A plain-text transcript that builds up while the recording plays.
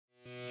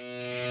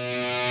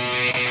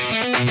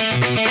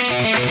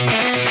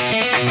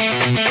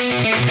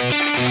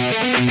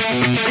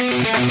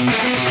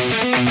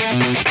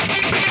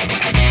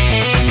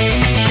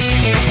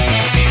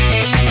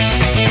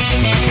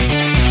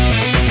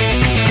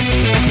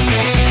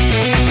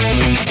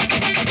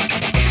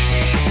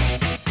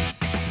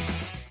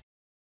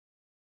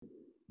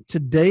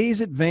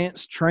Today's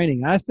advanced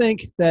training. I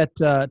think that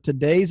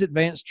today's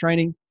advanced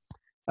training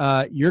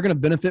you're going to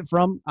benefit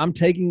from. I'm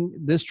taking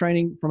this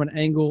training from an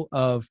angle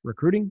of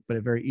recruiting, but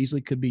it very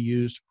easily could be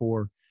used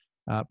for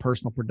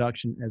personal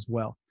production as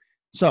well.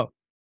 So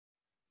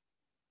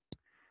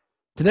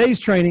today's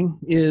training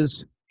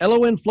is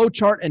LON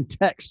flowchart and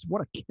text.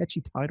 What a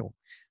catchy title.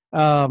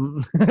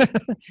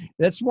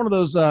 That's one of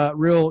those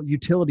real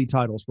utility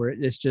titles where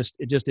it just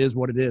is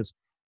what it is.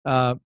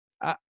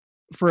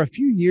 For a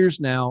few years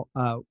now,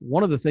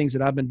 one of the things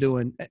that I've been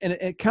doing, and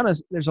it kind of,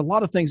 there's a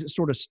lot of things that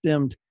sort of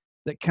stemmed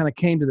that kind of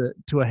came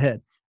to a head.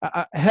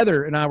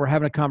 Heather and I were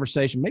having a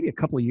conversation maybe a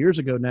couple of years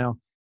ago now.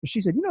 She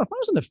said, if I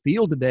was in the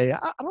field today,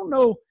 I don't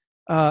know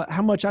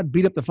how much I'd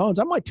beat up the phones.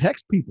 I might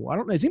text people. I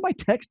don't know. Is anybody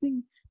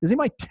texting? Does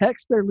anybody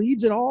text their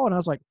leads at all? And I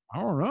was like,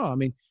 I don't know. I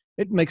mean,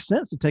 it makes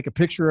sense to take a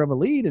picture of a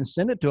lead and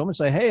send it to them and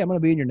say, hey, I'm going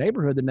to be in your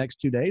neighborhood the next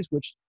 2 days,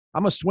 which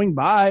I'm going to swing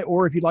by.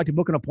 Or if you'd like to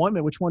book an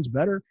appointment, which one's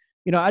better?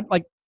 I'd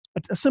like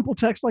a simple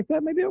text like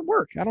that. Maybe it'll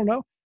work. I don't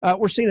know.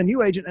 We're seeing a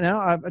new agent now.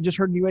 I just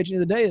heard a new agent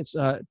the other day. It's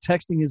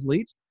texting his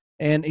leads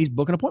and he's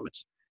booking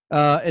appointments.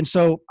 And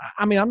so,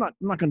 I mean, I'm not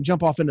going to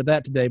jump off into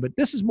that today, but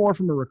this is more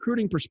from a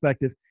recruiting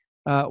perspective.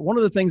 One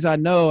of the things I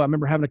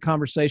remember having a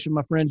conversation with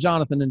my friend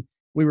Jonathan, and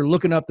we were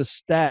looking up the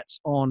stats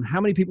on how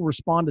many people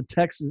respond to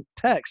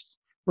texts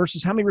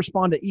versus how many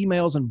respond to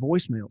emails and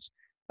voicemails.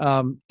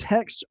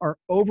 Texts are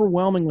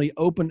overwhelmingly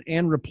opened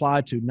and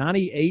replied to.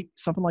 98%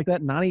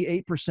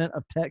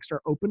 of texts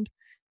are opened.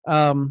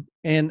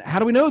 And how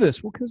do we know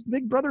this? Well, because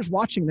Big Brother's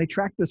watching. They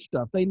track this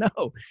stuff. They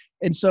know.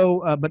 And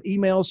so, but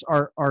emails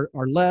are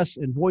less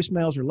and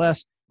voicemails are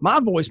less. My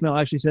voicemail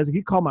actually says, if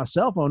you call my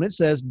cell phone, it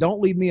says,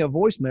 don't leave me a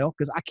voicemail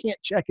because I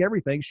can't check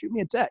everything. Shoot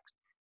me a text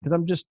because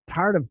I'm just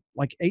tired of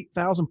like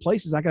 8,000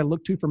 places I got to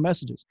look to for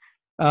messages.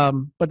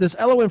 But this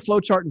LON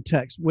flowchart and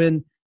text,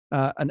 when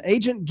an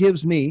agent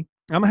gives me,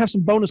 I'm going to have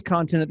some bonus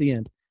content at the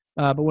end.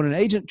 But when an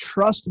agent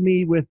trusts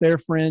me with their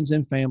friends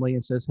and family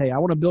and says, hey, I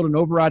want to build an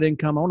override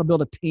income, I want to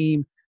build a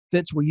team,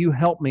 Fitz, will you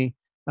help me?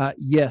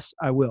 Yes,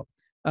 I will.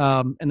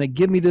 And they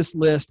give me this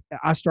list,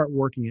 I start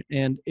working it.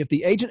 And if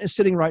the agent is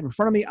sitting right in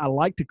front of me, I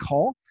like to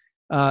call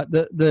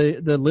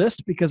the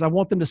list because I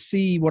want them to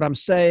see what I'm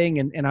saying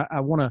and I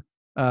want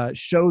to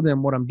show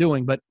them what I'm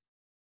doing. But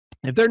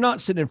if they're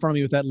not sitting in front of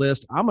me with that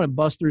list, I'm going to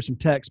bust through some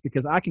text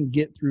because I can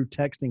get through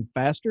texting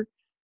faster.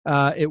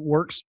 It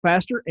works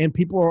faster, and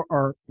people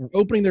are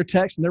opening their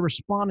text and they're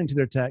responding to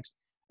their text.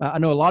 I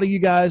know a lot of you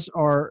guys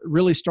are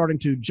really starting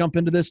to jump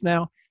into this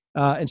now,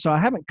 and so I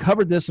haven't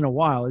covered this in a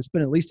while. It's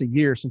been at least a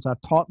year since I've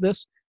taught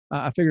this.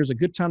 I figure it's a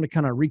good time to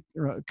kind of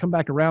come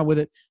back around with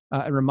it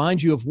and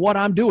remind you of what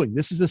I'm doing.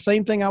 This is the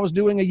same thing I was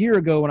doing a year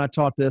ago when I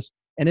taught this,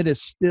 and it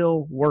is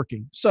still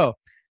working. So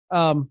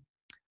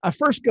I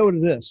first go to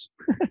this.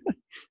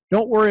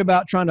 Don't worry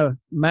about trying to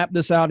map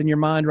this out in your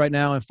mind right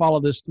now and follow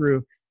this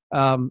through.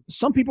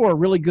 Some people are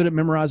really good at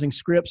memorizing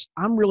scripts.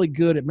 I'm really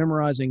good at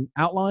memorizing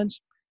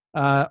outlines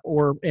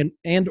or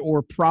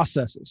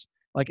processes.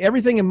 Like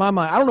everything in my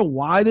mind, I don't know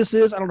why this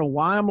is. I don't know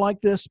why I'm like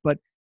this, but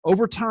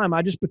over time,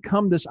 I just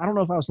become this. I don't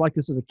know if I was like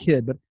this as a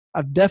kid, but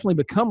I've definitely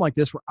become like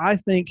this where I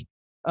think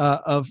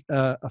of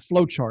a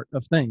flow chart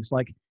of things.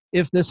 Like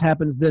if this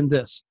happens, then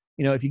this.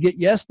 If you get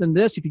yes, then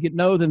this. If you get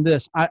no, then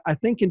this. I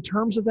think in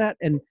terms of that,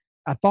 and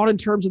I thought in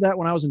terms of that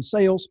when I was in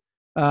sales.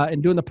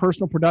 And doing the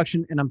personal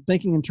production, and I'm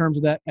thinking in terms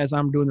of that as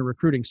I'm doing the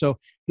recruiting. So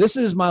this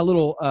is my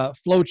little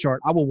flow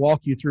chart. I will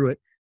walk you through it.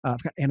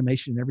 I've got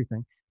animation and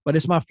everything, but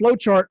it's my flow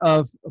chart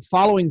of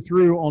following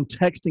through on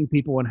texting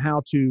people and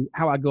how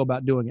I go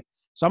about doing it.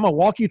 So I'm going to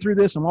walk you through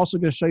this. I'm also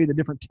going to show you the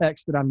different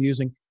texts that I'm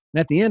using. And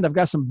at the end, I've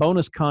got some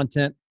bonus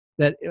content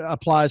that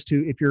applies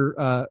to if you're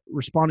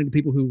responding to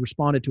people who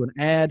responded to an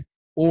ad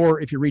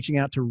or if you're reaching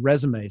out to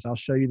resumes. I'll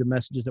show you the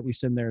messages that we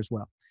send there as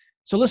well.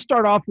 So let's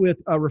start off with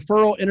a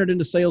referral entered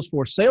into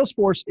Salesforce.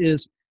 Salesforce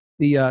is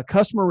the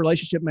customer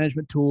relationship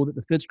management tool that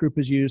the Fitz Group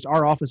has used.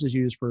 Our office has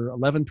used for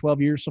 11,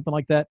 12 years, something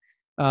like that.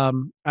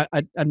 I'm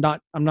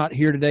not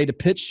here today to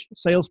pitch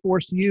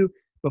Salesforce to you.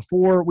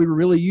 Before we were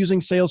really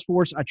using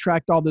Salesforce, I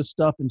tracked all this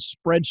stuff in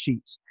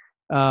spreadsheets.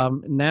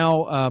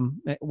 Now,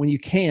 when you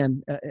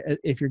can,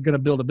 if you're going to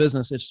build a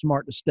business, it's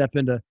smart to step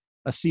into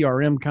a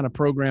CRM kind of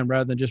program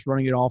rather than just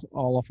running it all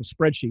off of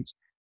spreadsheets.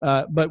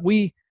 But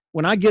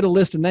when I get a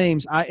list of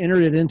names, I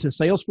enter it into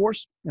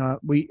Salesforce.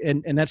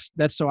 And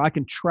that's so I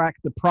can track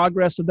the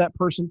progress of that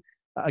person.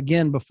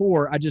 Again,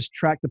 before I just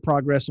track the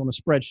progress on a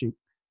spreadsheet.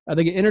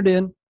 They get entered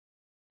in,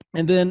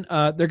 and then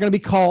they're going to be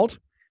called.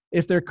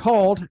 If they're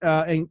called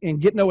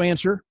and get no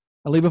answer,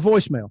 I leave a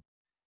voicemail.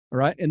 All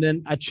right, and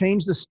then I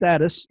change the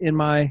status in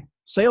my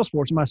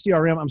Salesforce, in my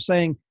CRM. I'm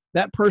saying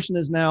that person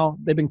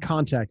they've been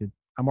contacted.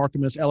 I mark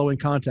them as LON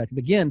contacted.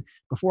 Again,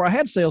 before I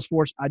had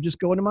Salesforce, I just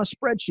go into my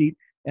spreadsheet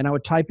and I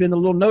would type in the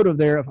little note of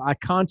there if I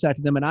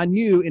contacted them, and I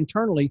knew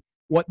internally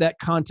what that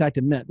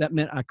contacted meant. That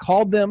meant I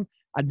called them,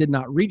 I did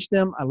not reach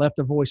them, I left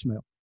a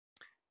voicemail.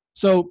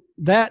 So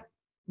that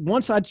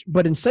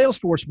but in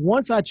Salesforce,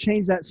 once I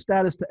change that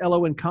status to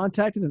LON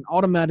contacted, an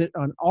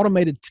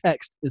automated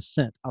text is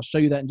sent. I'll show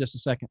you that in just a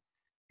second.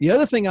 The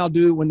other thing I'll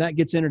do when that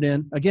gets entered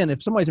in, again,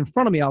 if somebody's in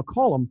front of me, I'll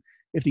call them.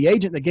 If the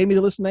agent that gave me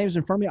the list of names is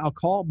in front of me, I'll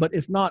call. But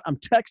if not, I'm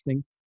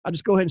texting. I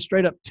just go ahead and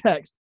straight up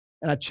text,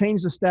 and I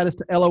change the status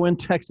to LON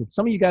texted.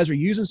 Some of you guys are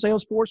using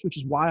Salesforce, which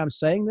is why I'm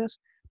saying this.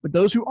 But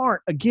those who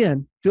aren't,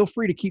 again, feel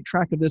free to keep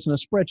track of this in a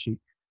spreadsheet.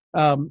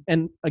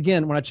 And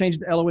again, when I change it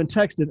to LON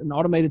texted, an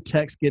automated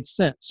text gets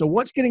sent. So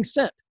what's getting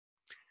sent?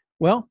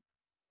 Well,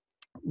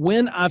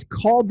 when I've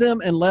called them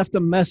and left a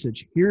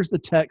message, here's the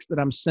text that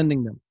I'm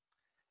sending them.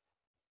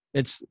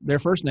 It's their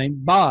first name,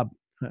 Bob.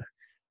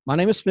 My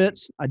name is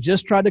Fitz. I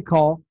just tried to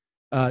call.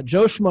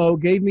 Joe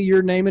Schmo gave me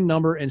your name and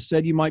number and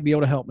said you might be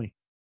able to help me.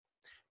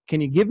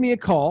 Can you give me a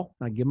call?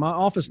 I give my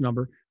office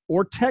number,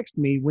 or text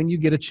me when you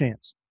get a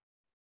chance.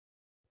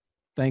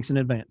 Thanks in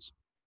advance.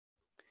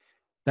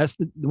 That's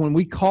when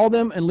we call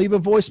them and leave a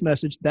voice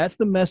message, that's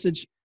the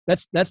message,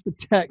 that's the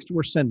text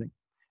we're sending.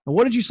 And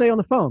what did you say on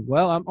the phone?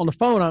 Well, I'm on the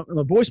phone, on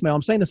the voicemail,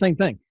 I'm saying the same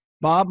thing.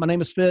 Bob, my name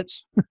is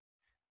Fitz.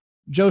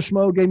 Joe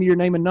Schmo gave me your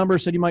name and number,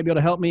 said you might be able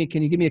to help me.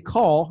 Can you give me a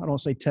call? I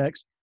don't say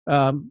text.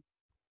 I'm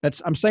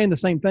saying the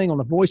same thing on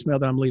the voicemail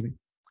that I'm leaving.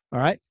 All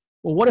right.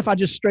 Well, what if I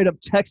just straight up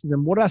texted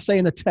them? What did I say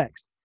in the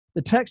text?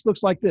 The text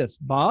looks like this.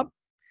 Bob,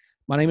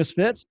 my name is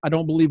Fitz. I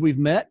don't believe we've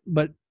met,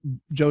 but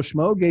Joe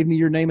Schmo gave me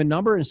your name and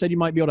number and said you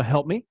might be able to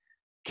help me.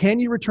 Can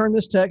you return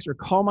this text or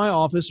call my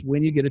office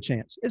when you get a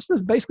chance? It's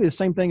basically the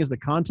same thing as the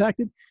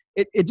contacted.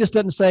 It just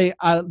doesn't say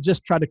I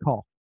just tried to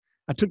call.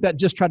 I took that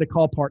just tried to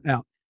call part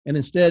out. And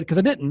instead, because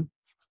I didn't,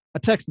 I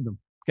texted them.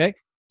 Okay.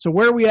 So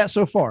where are we at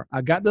so far?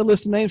 I got the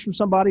list of names from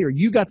somebody, or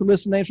you got the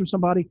list of names from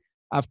somebody.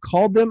 I've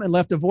called them and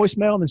left a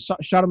voicemail and then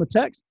shot them a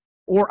text,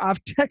 or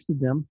I've texted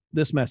them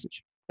this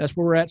message. That's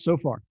where we're at so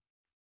far.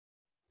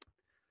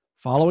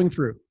 Following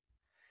through.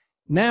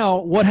 Now,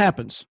 what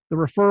happens? The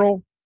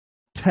referral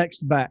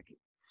text back.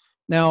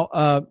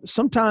 Now,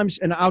 sometimes,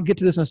 and I'll get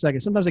to this in a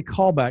second, sometimes they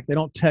call back. They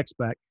don't text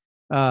back.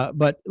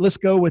 But let's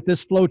go with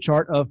this flow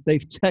chart of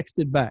they've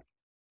texted back.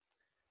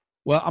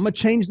 Well, I'm going to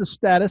change the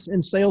status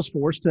in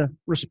Salesforce to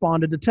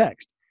responded to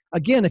text.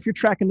 Again, if you're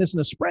tracking this in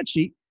a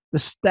spreadsheet, the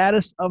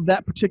status of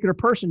that particular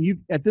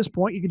person, at this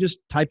point, you can just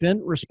type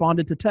in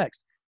responded to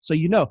text. So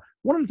you know,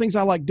 one of the things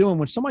I like doing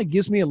when somebody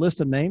gives me a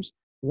list of names,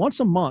 once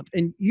a month,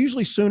 and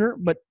usually sooner,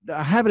 but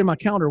I have it in my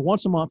calendar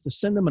once a month to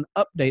send them an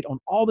update on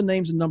all the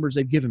names and numbers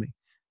they've given me.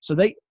 So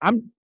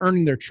I'm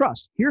earning their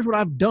trust. Here's what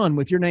I've done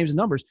with your names and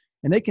numbers,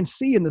 and they can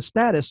see in the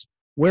status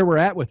where we're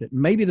at with it.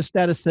 Maybe the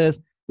status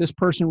says this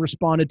person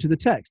responded to the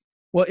text.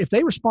 Well, if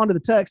they respond to the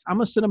text, I'm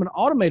going to send them an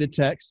automated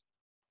text,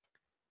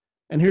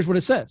 and here's what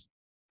it says.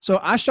 So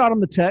I shot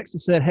them the text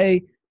and said,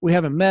 hey, we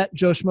haven't met.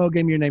 Joe Schmo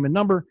gave me your name and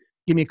number.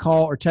 Give me a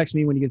call or text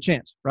me when you get a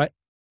chance, right?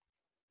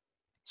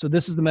 So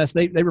this is the mess.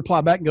 They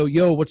reply back and go,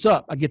 yo, what's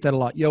up? I get that a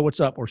lot. Yo,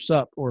 what's up? Or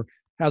sup? Or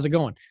how's it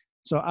going?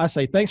 So I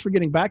say, thanks for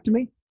getting back to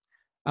me.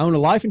 I own a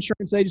life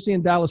insurance agency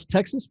in Dallas,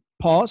 Texas.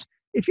 Pause.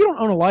 If you don't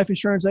own a life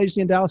insurance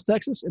agency in Dallas,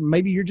 Texas, and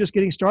maybe you're just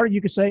getting started,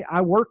 you could say, I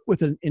work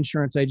with an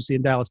insurance agency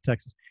in Dallas,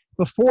 Texas.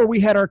 Before we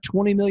had our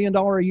 $20 million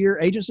a year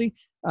agency,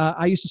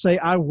 I used to say,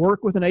 I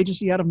work with an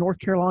agency out of North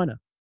Carolina.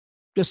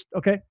 Just,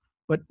 okay.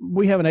 But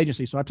we have an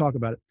agency, so I talk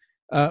about it.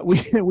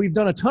 We've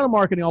done a ton of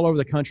marketing all over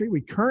the country.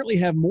 We currently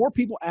have more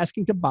people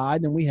asking to buy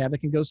than we have that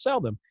can go sell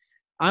them.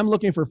 I'm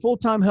looking for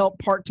full-time help,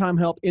 part-time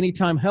help,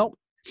 anytime help.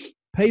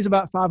 Pays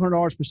about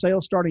 $500 per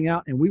sale starting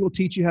out, and we will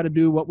teach you how to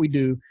do what we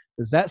do.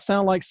 Does that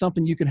sound like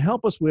something you can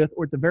help us with,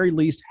 or at the very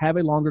least, have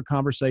a longer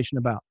conversation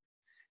about?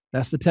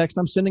 That's the text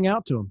I'm sending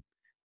out to them.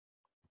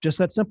 Just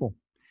that simple.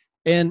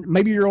 And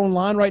maybe you're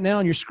online right now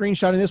and you're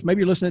screenshotting this. Maybe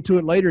you're listening to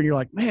it later and you're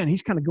like, man,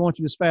 he's kind of going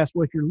through this fast.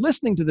 Well, if you're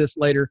listening to this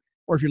later,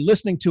 or if you're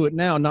listening to it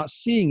now and not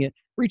seeing it,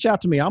 reach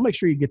out to me. I'll make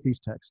sure you get these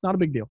texts. Not a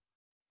big deal.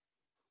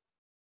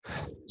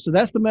 So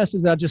that's the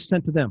message that I just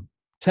sent to them.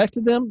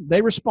 Texted them.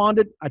 They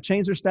responded. I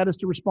changed their status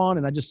to respond,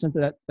 and I just sent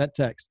that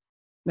text.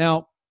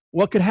 Now,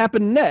 what could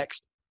happen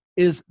next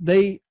is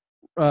they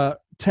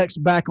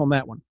text back on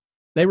that one.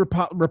 They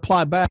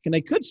reply back, and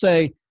they could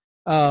say,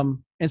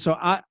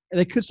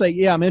 they could say,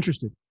 yeah, I'm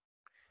interested.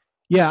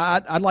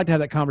 Yeah, I'd like to have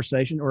that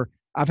conversation. Or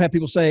I've had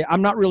people say,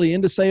 I'm not really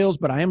into sales,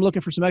 but I am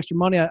looking for some extra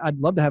money. I'd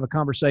love to have a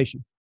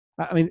conversation.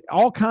 I mean,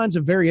 all kinds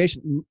of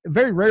variation.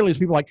 Very rarely is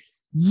people like,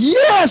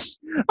 yes,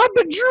 I've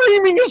been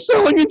dreaming of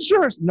selling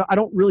insurance. No, I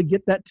don't really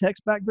get that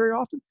text back very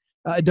often.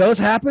 It does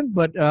happen,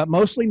 but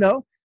mostly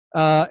no.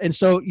 And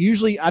so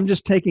usually I'm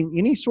just taking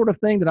any sort of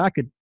thing that I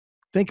could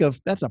think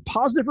of that's a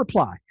positive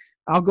reply.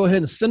 I'll go ahead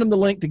and send them the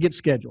link to get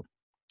scheduled.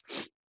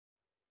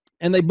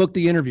 And they booked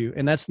the interview,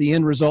 and that's the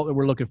end result that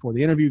we're looking for.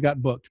 The interview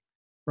got booked,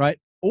 right?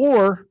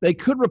 Or they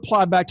could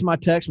reply back to my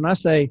text when I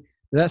say,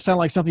 does that sound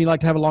like something you'd like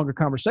to have a longer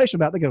conversation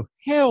about? They go,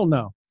 hell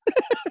no.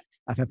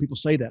 I've had people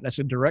say that. That's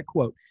a direct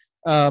quote.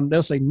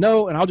 They'll say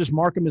no, and I'll just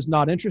mark them as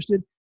not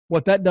interested.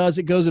 What that does,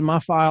 it goes in my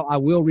file. I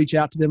will reach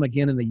out to them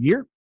again in a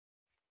year,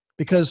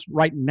 because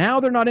right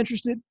now they're not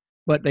interested,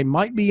 but they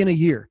might be in a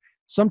year.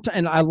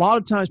 And a lot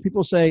of times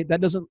people say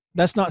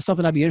that's not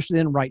something I'd be interested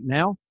in right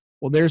now.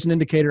 Well, there's an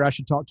indicator I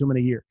should talk to them in a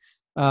year.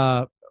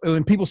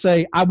 When people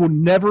say, I will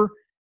never,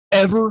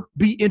 ever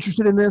be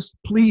interested in this,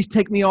 please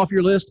take me off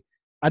your list,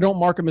 I don't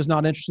mark them as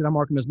not interested. I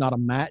mark them as not a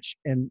match.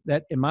 And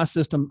that in my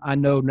system, I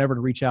know never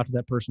to reach out to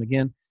that person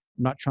again.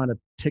 I'm not trying to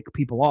tick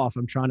people off.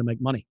 I'm trying to make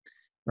money,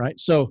 right?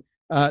 So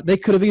they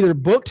could have either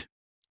booked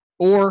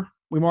or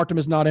we marked them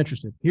as not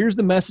interested. Here's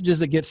the messages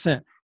that get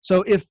sent.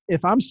 So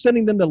if I'm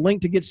sending them the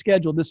link to get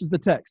scheduled, this is the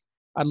text.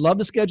 I'd love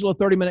to schedule a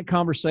 30-minute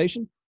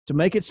conversation. To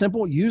make it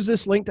simple, use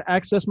this link to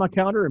access my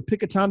calendar and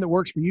pick a time that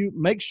works for you.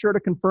 Make sure to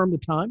confirm the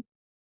time.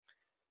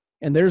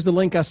 And there's the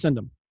link I send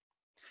them.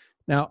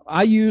 Now,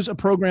 I use a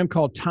program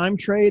called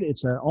TimeTrade.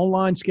 It's an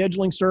online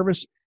scheduling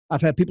service.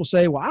 I've had people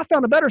say, well, I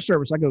found a better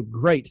service. I go,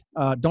 great.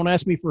 Don't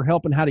ask me for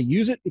help on how to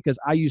use it, because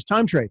I use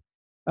TimeTrade.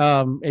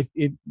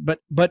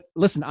 But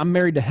listen, I'm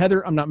married to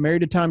Heather. I'm not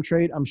married to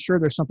TimeTrade. I'm sure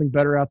there's something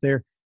better out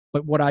there.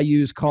 But what I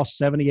use costs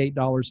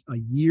 $78 a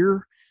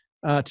year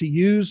to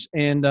use,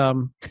 and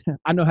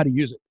I know how to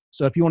use it.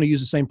 So if you want to use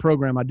the same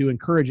program, I do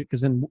encourage it, because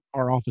then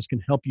our office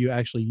can help you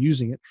actually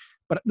using it.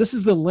 But this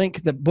is the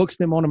link that books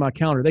them onto my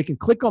calendar. They can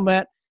click on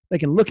that. They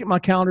can look at my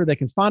calendar. They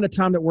can find a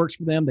time that works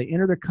for them. They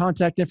enter their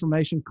contact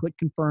information, click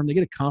confirm. They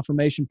get a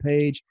confirmation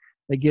page.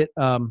 They get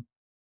a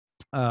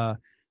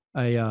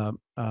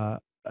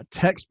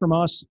text from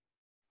us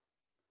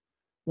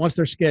once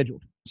they're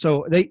scheduled.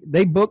 So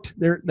they booked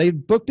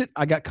it.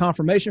 I got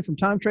confirmation from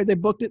TimeTrade. They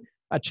booked it.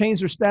 I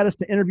changed their status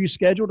to interview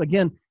scheduled.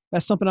 Again,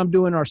 that's something I'm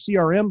doing in our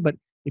CRM, but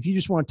if you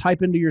just want to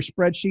type into your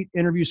spreadsheet,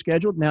 interview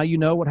scheduled, now you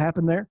know what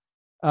happened there.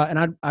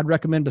 And I'd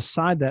recommend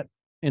beside that,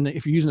 and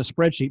if you're using a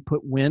spreadsheet,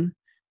 put when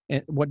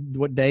and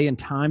what day and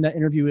time that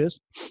interview is.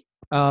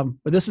 But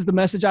this is the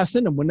message I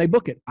send them when they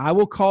book it. I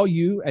will call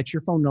you at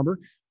your phone number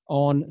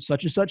on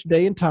such and such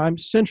day and time,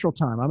 Central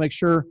Time. I make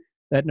sure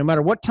that no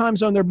matter what time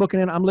zone they're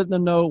booking in, I'm letting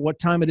them know what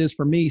time it is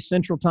for me,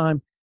 Central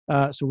Time.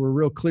 So we're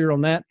real clear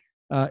on that.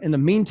 In the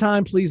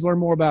meantime, please learn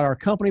more about our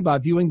company by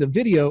viewing the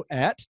video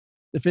at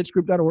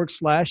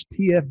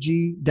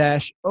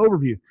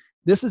thefitzgroup.org/TFG-overview.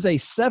 This is a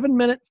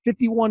 7-minute,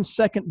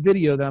 51-second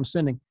video that I'm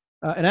sending.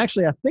 And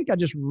actually, I think I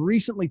just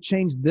recently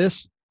changed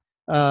this.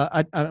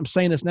 I'm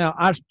saying this now.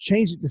 I've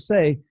changed it to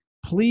say,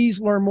 please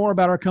learn more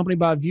about our company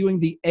by viewing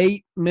the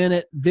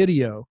 8-minute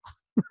video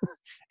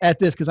at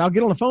this, because I'll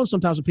get on the phone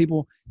sometimes with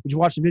people. Did you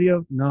watch the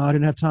video? No, I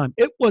didn't have time.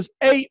 It was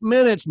 8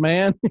 minutes,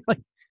 man. Like,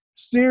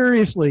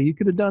 seriously, you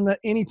could have done that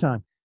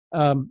anytime.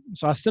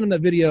 So I sent them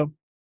that video,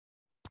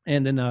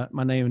 and then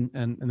my name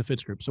and the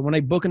Fitz Group. So when they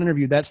book an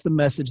interview, that's the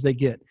message they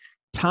get.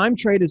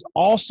 TimeTrade is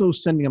also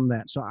sending them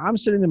that. So I'm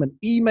sending them an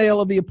email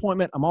of the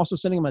appointment. I'm also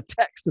sending them a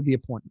text of the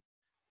appointment.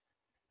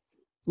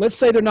 Let's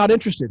say they're not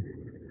interested.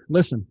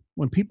 Listen,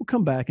 when people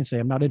come back and say,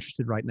 I'm not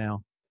interested right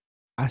now,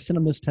 I send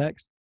them this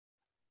text.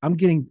 I'm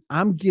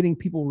getting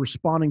people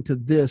responding to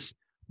this,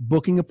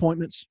 booking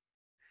appointments.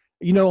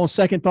 You know, on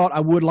second thought, I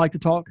would like to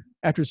talk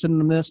after sending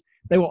them this.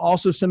 They will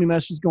also send me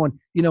messages going,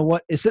 you know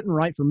what, it's sitting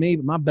right for me,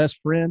 but my best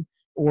friend,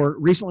 or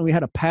recently we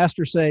had a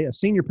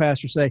senior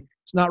pastor say,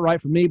 it's not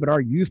right for me, but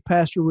our youth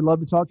pastor would love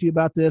to talk to you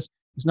about this.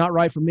 It's not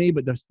right for me,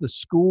 but the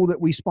school that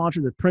we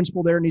sponsor, the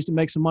principal there needs to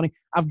make some money.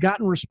 I've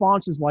gotten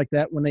responses like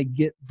that when they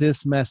get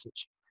this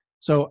message.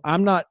 So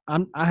I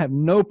have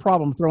no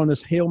problem throwing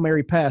this Hail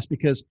Mary pass,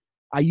 because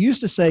I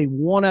used to say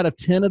 1 out of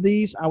 10 of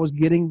these I was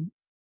getting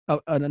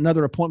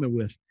another appointment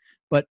with,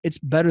 but it's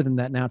better than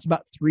that now. It's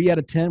about 3 out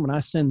of 10. When I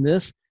send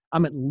this,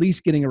 I'm at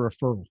least getting a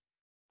referral.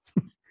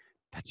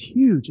 That's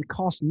huge. It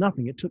costs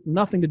nothing. It took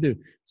nothing to do.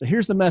 So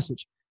here's the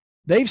message.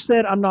 They've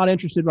said, I'm not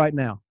interested right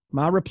now.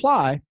 My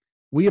reply,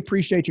 we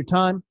appreciate your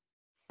time.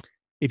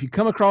 If you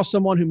come across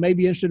someone who may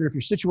be interested, or if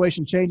your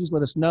situation changes,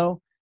 let us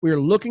know. We are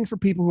looking for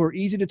people who are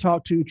easy to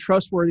talk to,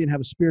 trustworthy, and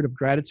have a spirit of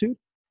gratitude.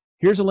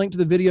 Here's a link to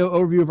the video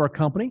overview of our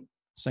company.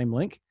 Same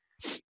link.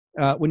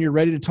 When you're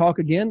ready to talk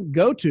again,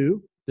 go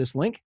to this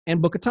link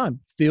and book a time.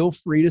 Feel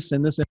free to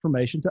send this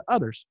information to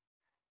others.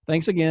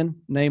 Thanks again.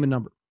 Name and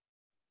number.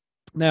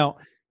 Now,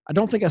 I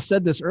don't think I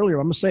said this earlier.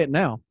 I'm going to say it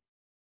now.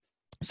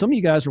 Some of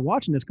you guys are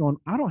watching this going,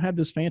 I don't have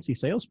this fancy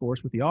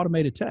Salesforce with the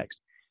automated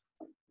text.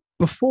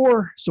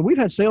 So we've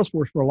had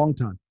Salesforce for a long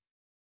time.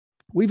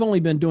 We've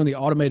only been doing the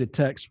automated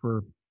text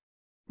for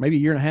maybe a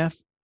year and a half.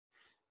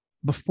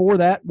 Before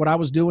that, what I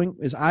was doing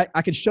is I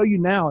can show you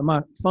now on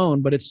my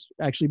phone, but it's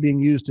actually being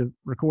used to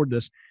record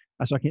this,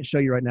 so I can't show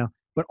you right now.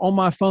 But on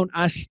my phone,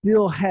 I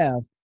still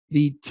have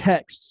the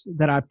text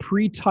that I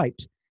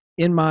pre-typed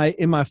in my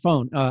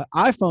phone.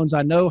 iPhones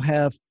I know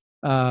have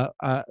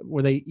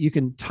where you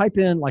can type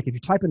in, like if you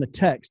type in a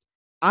text,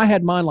 I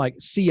had mine like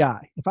CI.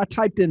 If I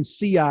typed in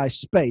CI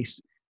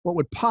space, what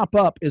would pop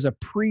up is a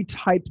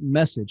pre-typed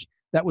message.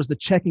 That was the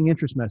checking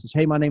interest message.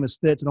 Hey, my name is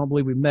Fitz. I don't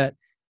believe we met.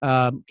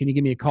 Can you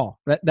give me a call?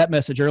 That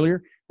message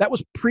earlier, that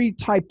was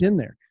pre-typed in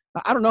there.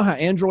 I don't know how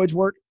Androids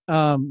work,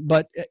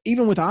 but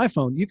even with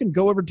iPhone, you can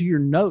go over to your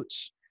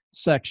notes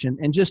section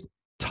and just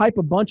type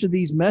a bunch of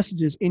these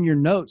messages in your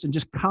notes and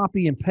just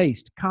copy and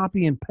paste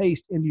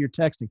into your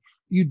texting.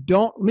 You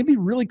don't, let me be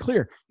really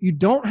clear. You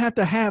don't have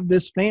to have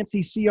this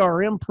fancy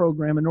CRM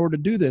program in order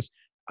to do this.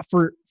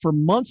 For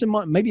months and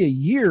months, maybe a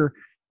year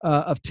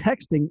of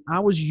texting, I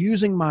was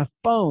using my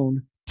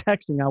phone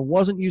texting. I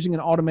wasn't using an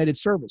automated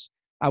service.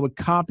 I would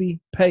copy,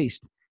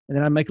 paste, and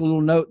then I make a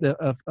little note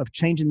of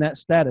changing that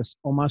status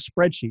on my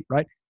spreadsheet,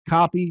 right?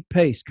 Copy,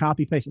 paste,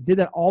 copy, paste. I did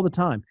that all the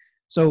time.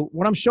 So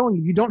what I'm showing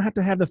you, you don't have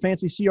to have the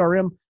fancy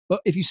CRM, but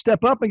if you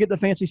step up and get the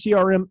fancy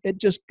CRM, it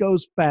just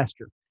goes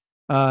faster.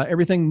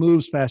 Everything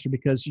moves faster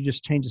because you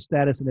just change the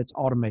status and it's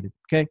automated,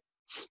 okay?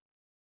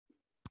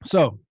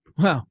 So,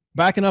 well,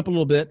 backing up a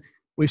little bit,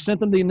 we've sent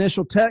them the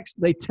initial text.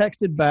 They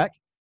texted back,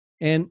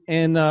 and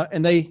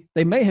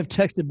they may have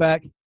texted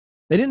back.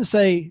 They didn't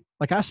say,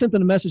 like I sent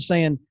them a message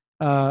saying,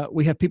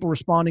 we have people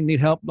responding,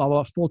 need help, blah,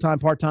 blah, full-time,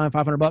 part-time,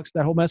 $500,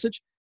 that whole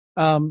message.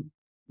 I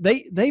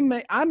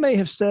may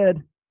have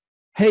said,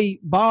 hey,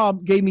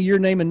 Bob gave me your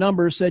name and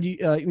number, said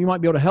you might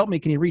be able to help me.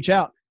 Can you reach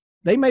out?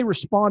 They may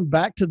respond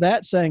back to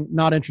that saying,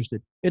 not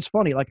interested. It's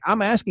funny. Like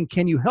I'm asking,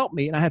 can you help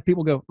me? And I have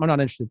people go, I'm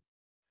not interested.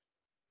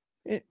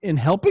 In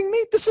helping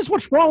me? This is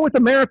what's wrong with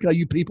America,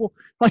 you people.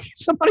 Like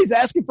somebody's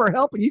asking for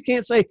help and you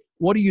can't say,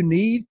 what do you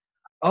need?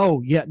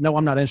 Oh, yeah, no,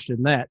 I'm not interested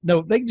in that.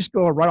 No, they just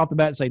go right off the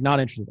bat and say, not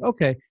interested.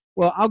 Okay,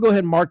 well, I'll go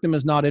ahead and mark them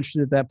as not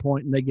interested at that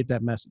point and they get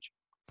that message.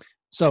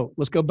 So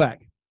let's go back.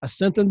 I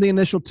sent them the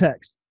initial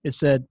text. It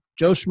said,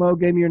 Joe Schmo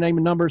gave me your name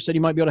and number, said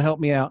you might be able to help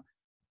me out.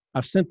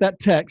 I've sent that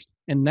text,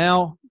 and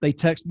now they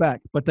text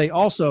back, but they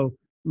also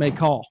may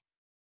call.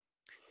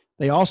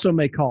 They also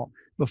may call.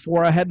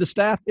 Before I had the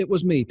staff, it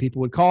was me.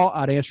 People would call,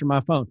 I'd answer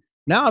my phone.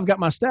 Now I've got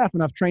my staff,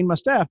 and I've trained my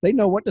staff. They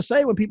know what to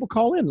say when people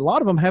call in. A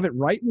lot of them have it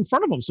right in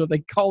front of them, so if they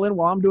call in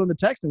while I'm doing the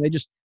texting, they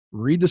just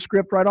read the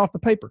script right off the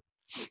paper.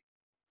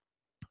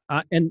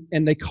 And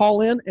they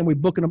call in, and we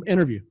book an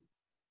interview.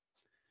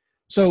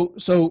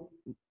 So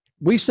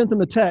we sent them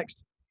the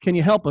text, can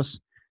you help us?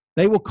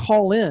 They will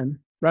call in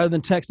rather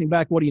than texting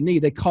back, what do you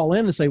need? They call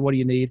in and say, what do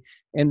you need?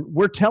 And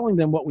we're telling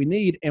them what we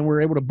need, and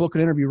we're able to book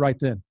an interview right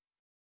then.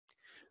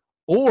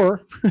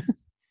 Or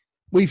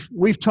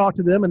we've talked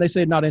to them and they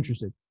say not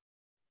interested.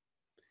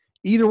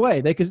 Either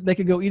way, they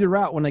could go either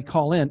route when they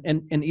call in,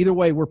 and either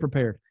way we're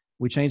prepared.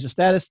 We change the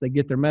status, they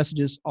get their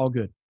messages, all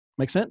good.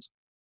 Make sense?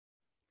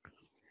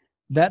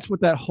 That's what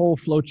that whole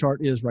flow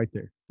chart is right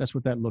there. That's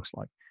what that looks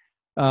like.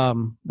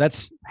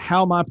 That's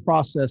how my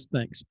process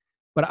thinks.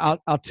 But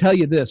I'll tell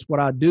you this, what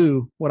I'll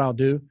do,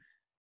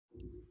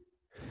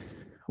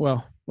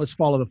 well, let's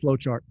follow the flow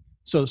chart.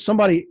 So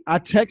I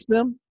text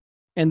them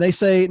and they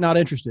say not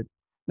interested.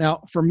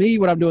 Now, for me,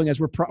 what I'm doing is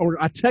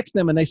I text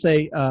them and they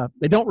say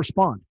they don't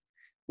respond.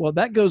 Well,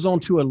 that goes on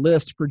to a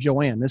list for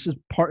Joanne. This is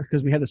part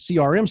because we had the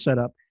CRM set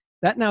up.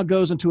 That now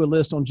goes into a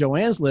list on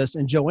Joanne's list,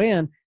 and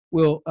Joanne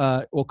will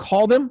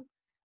call them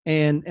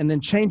and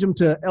then change them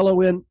to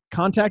LON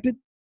contacted.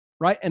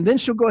 Right? And then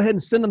she'll go ahead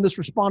and send them this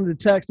responded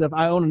text of,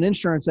 I own an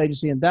insurance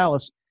agency in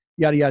Dallas,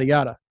 yada, yada,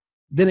 yada.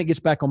 Then it gets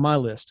back on my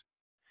list.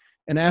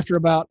 And after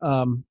about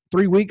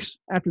 3 weeks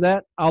after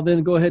that, I'll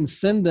then go ahead and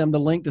send them the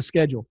link to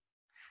schedule.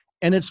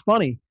 And it's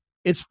funny,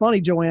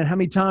 Joanne, how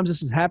many times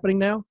this is happening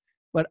now,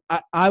 but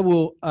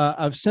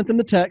I've sent them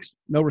the text,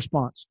 no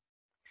response.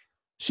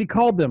 She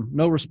called them,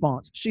 no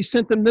response. She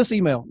sent them this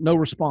email, no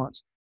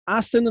response. I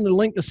send them the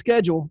link to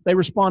schedule. They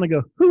respond and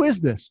go, who is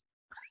this?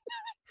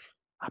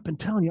 I've been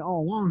telling you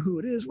all along who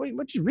it is. Wait,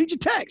 what? You read your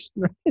text.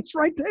 It's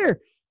right there.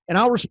 And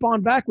I'll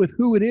respond back with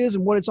who it is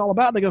and what it's all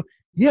about. And they go,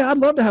 yeah, I'd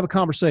love to have a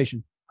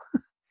conversation.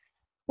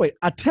 Wait,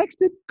 I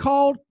texted,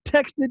 called,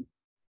 texted.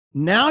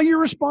 Now you're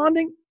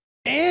responding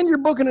and you're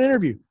booking an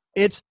interview.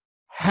 It's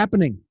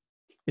happening.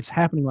 It's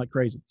happening like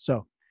crazy.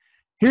 So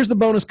here's the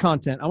bonus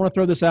content. I want to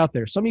throw this out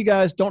there. Some of you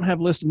guys don't have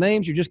a list of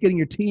names. You're just getting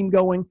your team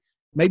going.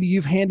 Maybe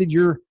you've handed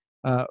your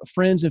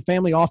friends and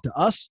family off to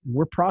us.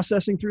 We're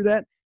processing through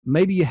that.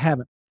 Maybe you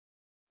haven't.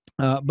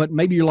 But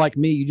maybe you're like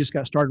me, you just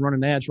got started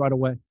running ads right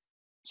away.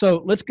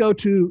 So let's go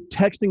to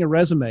texting a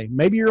resume.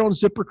 Maybe you're on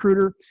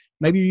ZipRecruiter,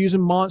 maybe you're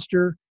using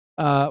Monster,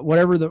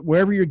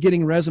 wherever you're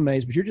getting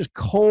resumes, but you're just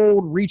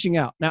cold reaching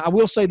out. Now, I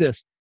will say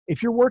this.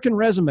 If you're working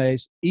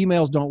resumes,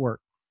 emails don't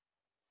work.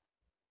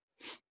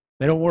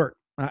 They don't work.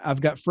 I've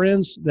got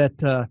friends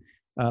that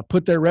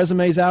put their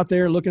resumes out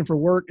there looking for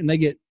work, and they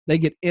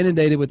get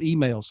inundated with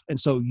emails. And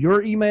so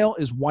your email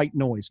is white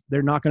noise.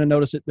 They're not going to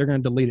notice it. They're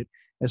going to delete it.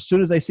 As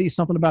soon as they see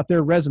something about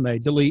their resume,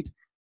 delete,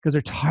 because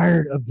they're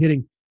tired of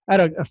getting. I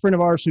had a friend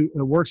of ours who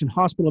works in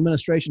hospital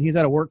administration. He's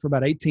out of work for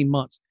about 18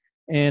 months.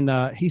 And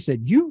he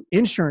said, you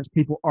insurance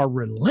people are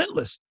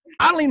relentless.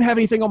 I don't even have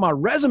anything on my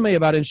resume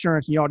about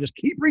insurance, and y'all just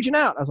keep reaching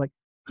out. I was like,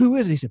 who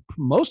is it? He said,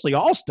 mostly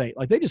Allstate.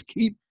 Like, they just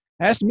keep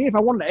asking me if I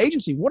want an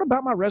agency. What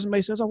about my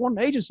resume says I want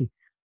an agency?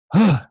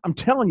 I'm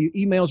telling you,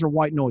 emails are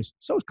white noise.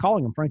 So is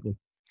calling them, frankly.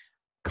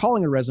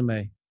 Calling a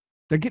resume,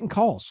 they're getting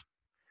calls.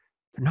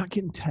 They're not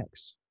getting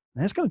texts.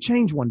 And that's going to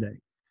change one day.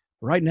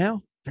 But right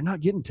now, they're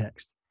not getting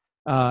texts.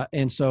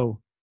 And so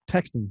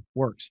texting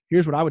works.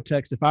 Here's what I would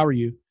text if I were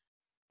you.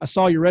 I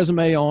saw your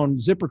resume on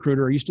ZipRecruiter.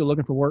 Are you still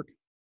looking for work?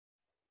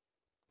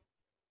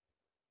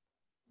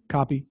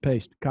 Copy,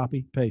 paste,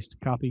 copy, paste,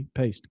 copy,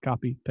 paste,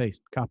 copy,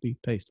 paste, copy,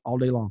 paste, all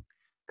day long.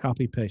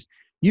 Copy, paste.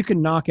 You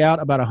can knock out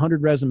about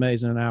 100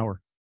 resumes in an hour.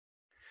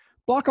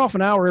 Block off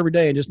an hour every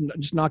day and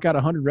just knock out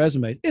 100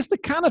 resumes. It's the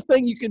kind of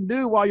thing you can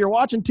do while you're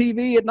watching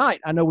TV at night.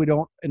 I know we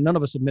don't, and none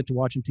of us admit to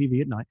watching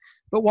TV at night.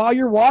 But while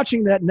you're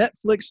watching that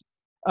Netflix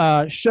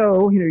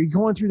show, you're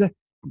going through the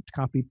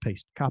copy,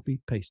 paste, copy,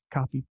 paste,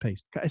 copy,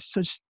 paste.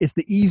 It's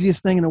the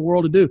easiest thing in the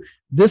world to do.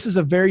 This is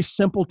a very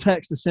simple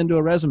text to send to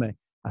a resume.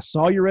 I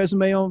saw your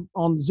resume on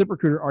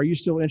ZipRecruiter. Are you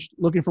still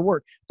looking for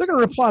work? They're going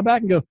to reply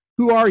back and go,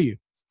 who are you?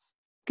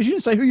 Because you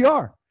didn't say who you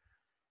are.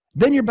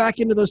 Then you're back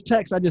into those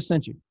texts I just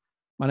sent you.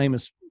 My name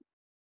is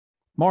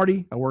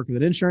Marty. I work with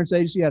an insurance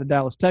agency out of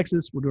Dallas,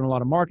 Texas. We're doing a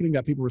lot of marketing,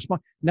 got people respond.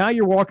 Now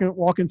you're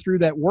walking through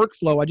that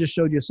workflow I just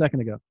showed you a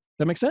second ago. Does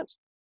that make sense?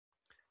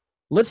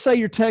 Let's say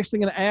you're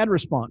texting an ad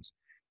response.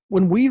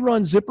 When we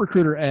run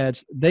ZipRecruiter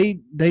ads, they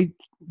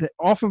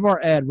off of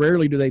our ad,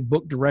 rarely do they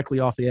book directly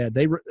off the ad.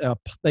 They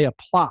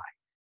apply.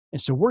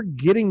 And so we're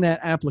getting that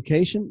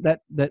application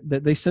that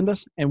they send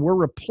us, and we're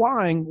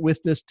replying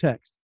with this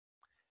text.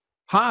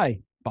 Hi,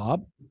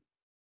 Bob.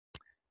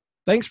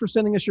 Thanks for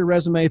sending us your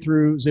resume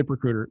through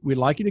ZipRecruiter. We'd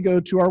like you to go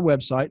to our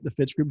website,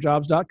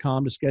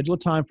 thefitsgroupjobs.com, to schedule a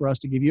time for us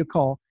to give you a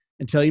call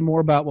and tell you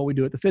more about what we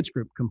do at the Fitz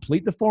Group.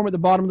 Complete the form at the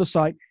bottom of the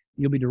site.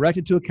 You'll be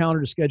directed to a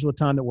counter to schedule a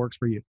time that works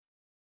for you.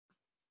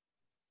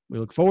 We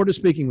look forward to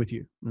speaking with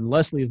you. And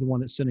Leslie is the one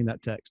that's sending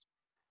that text.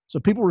 So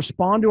people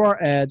respond to our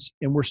ads,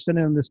 and we're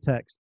sending them this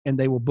text, and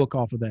they will book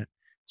off of that.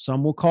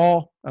 Some will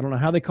call. I don't know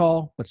how they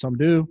call, but some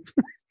do.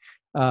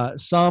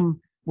 Some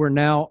we're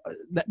now,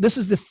 this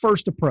is the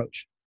first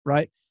approach,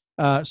 right?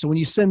 So when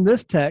you send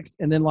this text,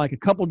 and then like a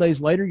couple of days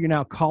later, you're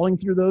now calling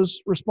through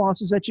those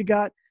responses that you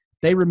got,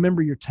 they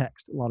remember your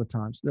text a lot of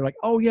times. They're like,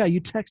 oh yeah,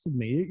 you texted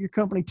me. Your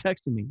company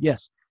texted me.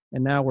 Yes.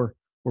 And now we're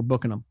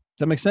booking them. Does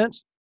that make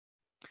sense?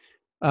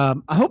 I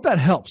hope that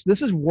helps.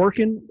 This is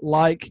working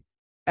like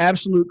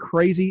absolute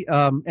crazy.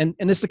 And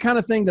it's the kind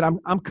of thing that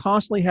I'm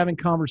constantly having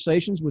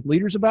conversations with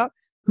leaders about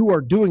who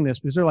are doing this,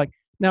 because they're like,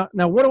 now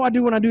what do I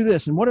do when I do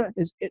this? And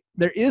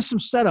there is some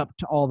setup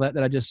to all that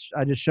I just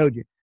showed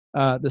you.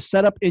 The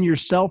setup in your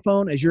cell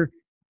phone as you're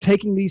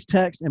taking these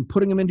texts and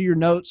putting them into your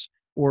notes,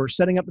 or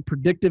setting up the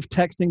predictive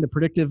texting, the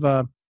predictive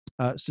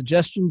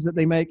suggestions that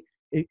they make,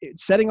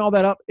 setting all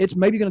that up, it's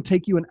maybe going to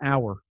take you an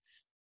hour,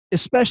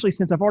 especially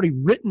since I've already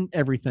written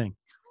everything.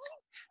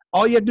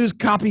 All you have to do is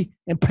copy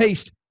and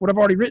paste what I've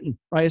already written,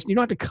 right? You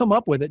don't have to come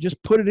up with it.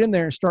 Just put it in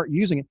there and start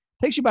using it. It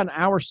takes you about an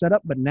hour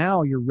setup, but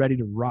now you're ready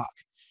to rock.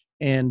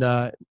 And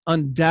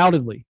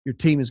undoubtedly, your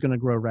team is going to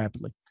grow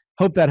rapidly.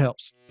 Hope that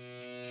helps.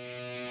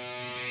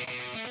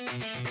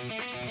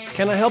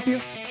 Can I help you?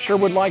 Sure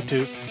would like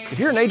to. If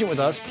you're an agent with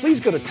us,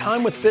 please go to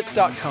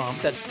timewithfitz.com.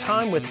 That's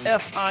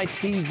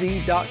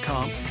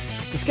timewithfitz.com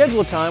to schedule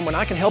a time when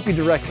I can help you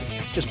directly.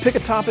 Just pick a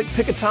topic,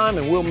 pick a time,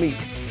 and we'll meet.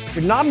 If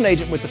you're not an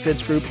agent with the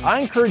Fitz Group, I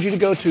encourage you to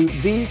go to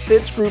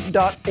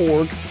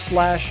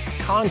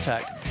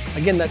thefitzgroup.org/contact.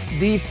 Again, that's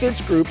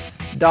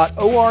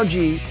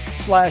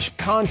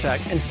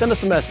thefitzgroup.org/contact, and send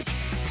us a message.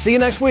 See you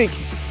next week.